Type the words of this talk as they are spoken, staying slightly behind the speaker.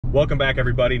Welcome back,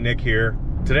 everybody. Nick here.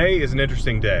 Today is an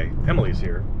interesting day. Emily's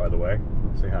here, by the way.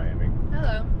 Say hi, Emmy.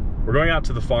 Hello. We're going out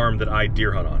to the farm that I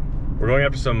deer hunt on. We're going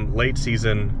after some late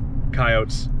season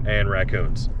coyotes and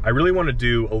raccoons. I really want to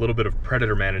do a little bit of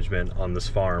predator management on this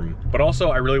farm, but also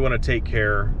I really want to take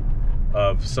care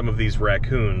of some of these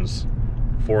raccoons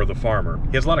for the farmer.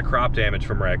 He has a lot of crop damage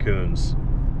from raccoons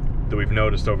that we've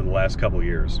noticed over the last couple of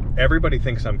years. Everybody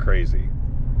thinks I'm crazy,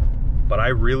 but I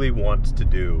really want to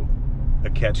do a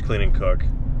catch, clean, and cook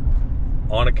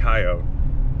on a coyote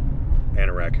and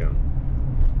a raccoon.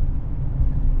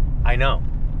 I know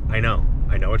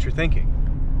what you're thinking.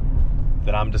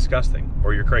 That I'm disgusting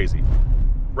or you're crazy.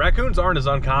 Raccoons aren't as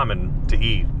uncommon to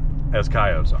eat as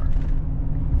coyotes are.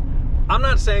 I'm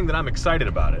not saying that I'm excited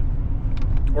about it,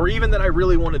 or even that I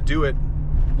really want to do it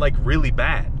like really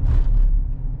bad,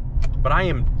 but I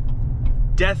am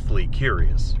deathly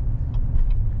curious.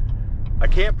 I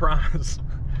can't promise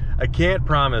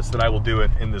that I will do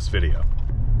it in this video,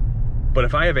 but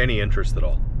if I have any interest at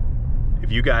all,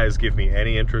 if you guys give me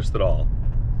any interest at all,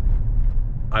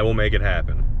 I will make it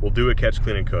happen. We'll do a catch,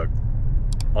 clean, and cook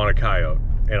on a coyote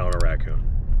and on a raccoon.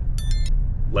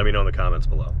 Let me know in the comments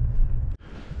below.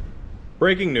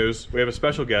 Breaking news, we have a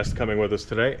special guest coming with us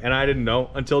today, and I didn't know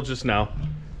until just now.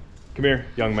 Come here,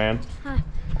 young man. Hi.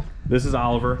 This is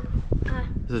Oliver. Hi.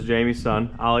 This is Jamie's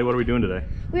son. Ollie, what are we doing today?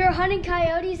 We are hunting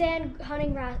coyotes and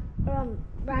hunting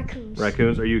raccoons.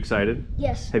 Raccoons, are you excited?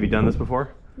 Yes. Have you done this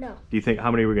before? No. Do you think,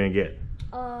 how many are we gonna get?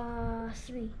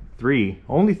 3. 3?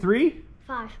 Only 3?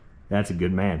 5. That's a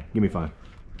good man. Give me 5.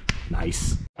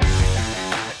 Nice.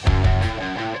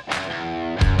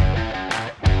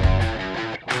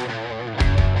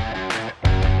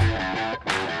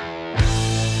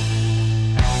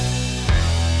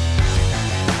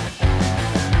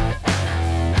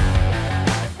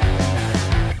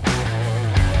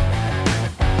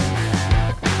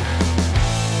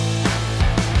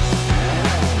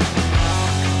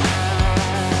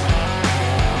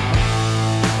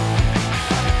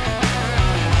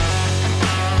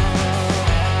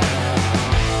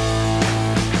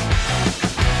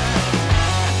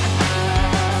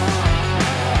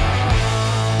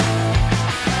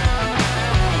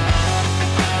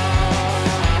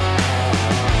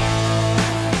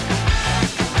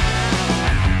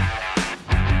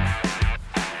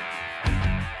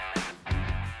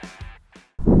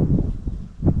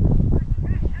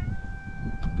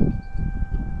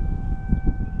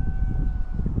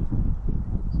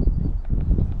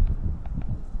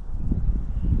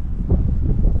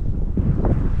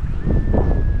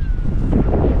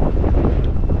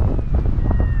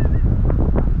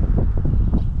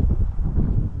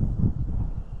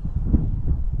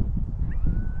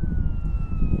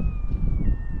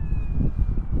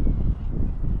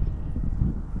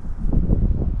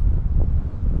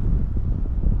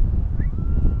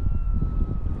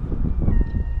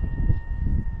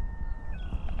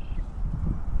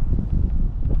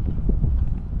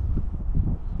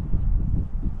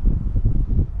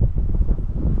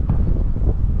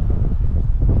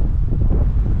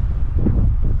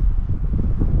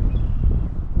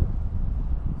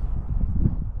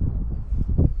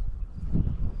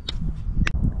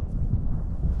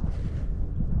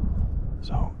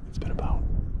 So it's been about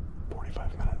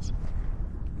 45 minutes,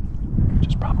 which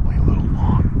is probably a little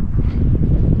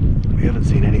long. We haven't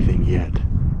seen anything yet,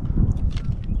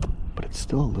 but it's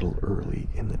still a little early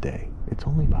in the day. It's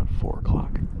only about 4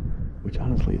 o'clock, which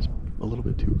honestly is a little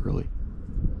bit too early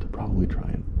to probably try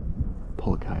and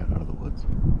pull a coyote out of the woods.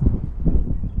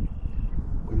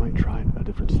 We might try a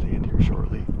different stand here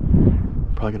shortly.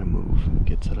 Probably gonna move and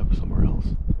get set up somewhere else.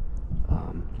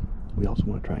 We also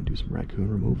want to try and do some raccoon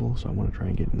removal, so I want to try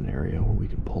and get in an area where we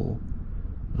can pull,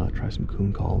 try some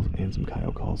coon calls and some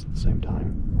coyote calls at the same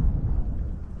time.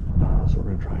 So we're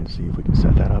going to try and see if we can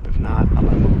set that up. If not, I'm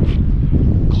going to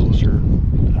move closer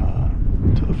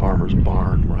to the farmer's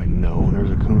barn where I know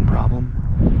there's a coon problem,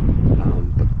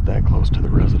 but that close to the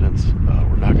residence.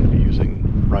 We're not going to be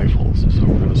using rifles, so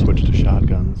we're going to switch to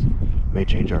shotguns. May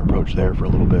change our approach there for a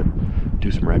little bit,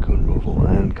 do some raccoon removal,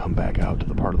 and then come back out to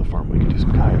the part of the farm where we can do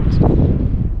some coyotes.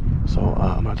 So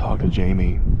I'm going to talk to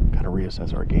Jamie, kind of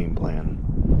reassess our game plan,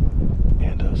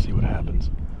 and see what happens.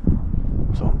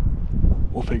 So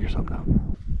we'll figure something out.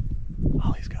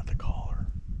 Ollie's got the collar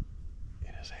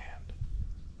in his hand,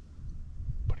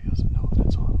 but he doesn't know that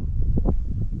it's on him.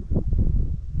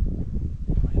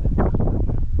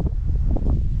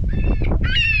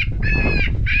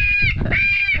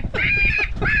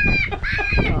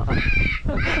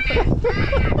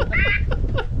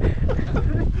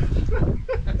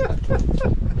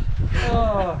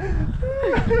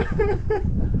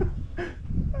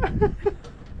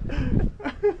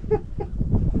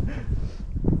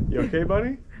 You okay,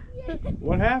 buddy? Yeah.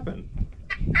 What happened?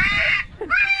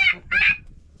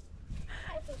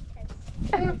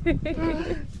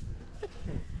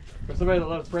 For somebody that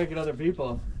loves pranking other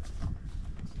people.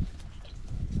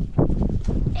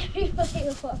 Everybody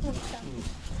loves that.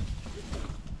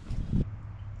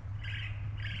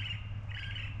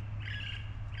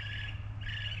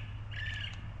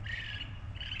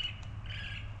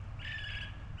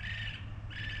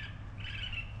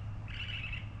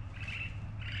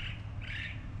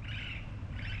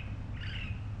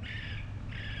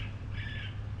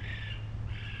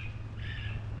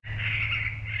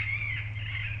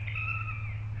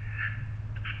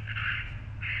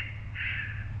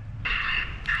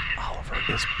 Oliver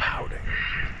is pouting.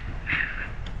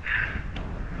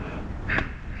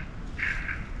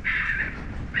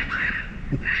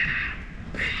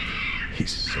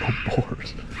 He's so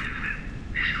bored.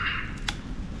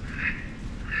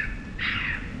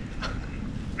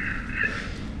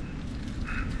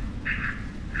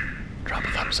 Drop a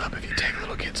thumbs up if you take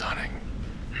little kids hunting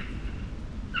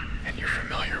and you're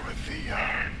familiar with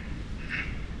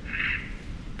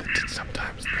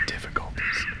sometimes the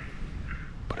difficulties,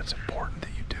 but it's important that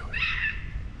you do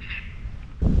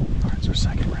it. Alright, it's our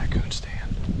second raccoon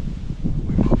stand.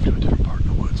 We moved to a different part of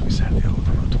the woods. We sat at the other one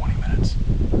for about 20 minutes.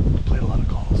 Played a lot of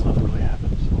calls, nothing really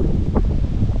happened. So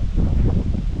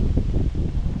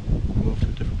we moved to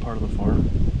a different part of the farm.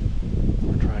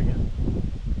 We're gonna try again.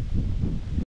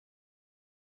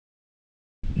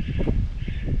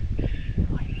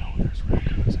 I know there's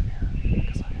raccoons in here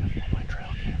because I have on my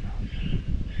trail camera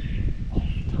all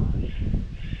the time.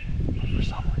 But for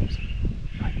some reason,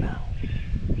 right now,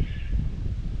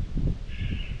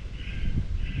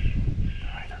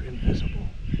 they're either invisible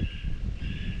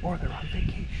or they're on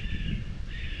vacation.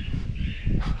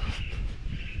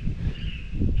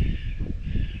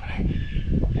 But hey,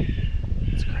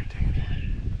 it's a great day anyway.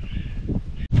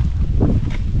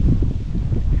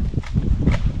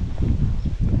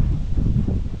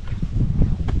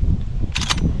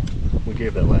 We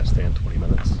gave that last stand 20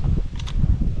 minutes.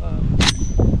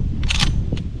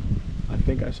 I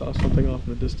think I saw something off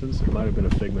in the distance. It might have been a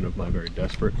figment of my very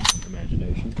desperate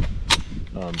imagination.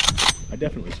 I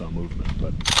definitely saw movement,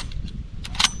 but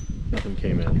nothing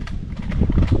came in.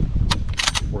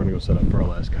 We're gonna go set up for our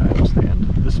last coyote stand.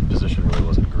 This position really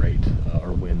wasn't great.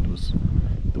 Our wind was,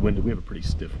 we have a pretty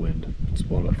stiff wind. It's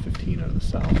blowing about 15 out of the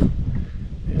south.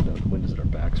 And the wind is at our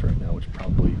backs right now, which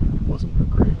probably wasn't a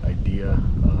great idea,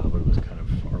 but it was kind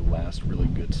of our last really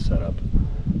good setup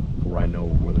where I know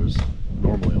where there's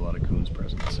normally a lot of coons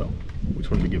present. So we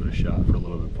just wanted to give it a shot for a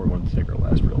little bit before we wanted to take our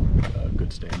last real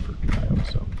good stand for coyotes.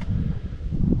 So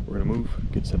we're gonna move,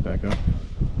 get set back up,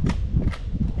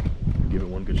 give it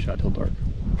one good shot till dark.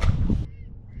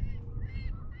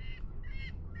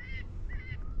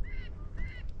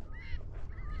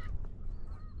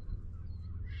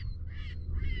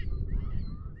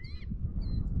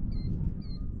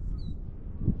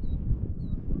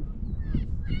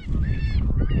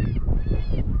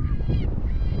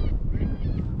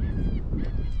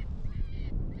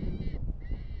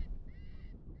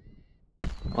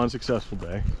 Unsuccessful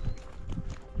day,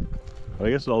 but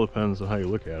I guess it all depends on how you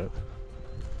look at it.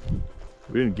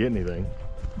 We didn't get anything,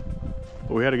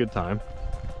 but we had a good time,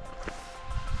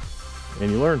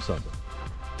 and you learned something.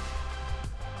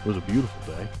 It was a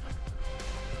beautiful day.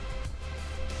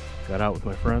 Got out with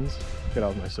my friends, got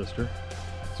out with my sister.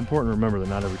 It's important to remember that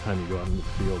not every time you go out into the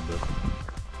field that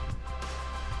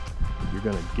you're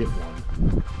gonna get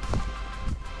one,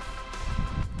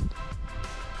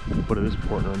 but it is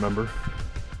important to remember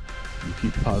you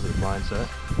keep a positive mindset,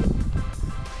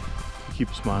 you keep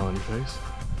a smile on your face,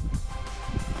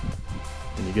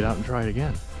 and you get out and try it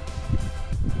again.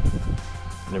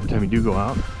 And every time you do go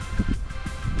out,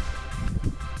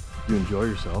 you enjoy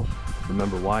yourself,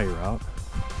 remember why you're out,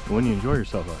 and when you enjoy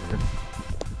yourself out here,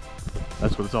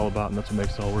 that's what it's all about, and that's what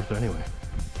makes it all worth it anyway.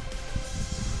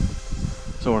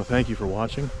 So I want to thank you for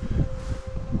watching,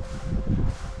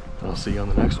 and I'll see you on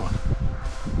the next one.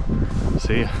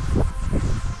 See ya.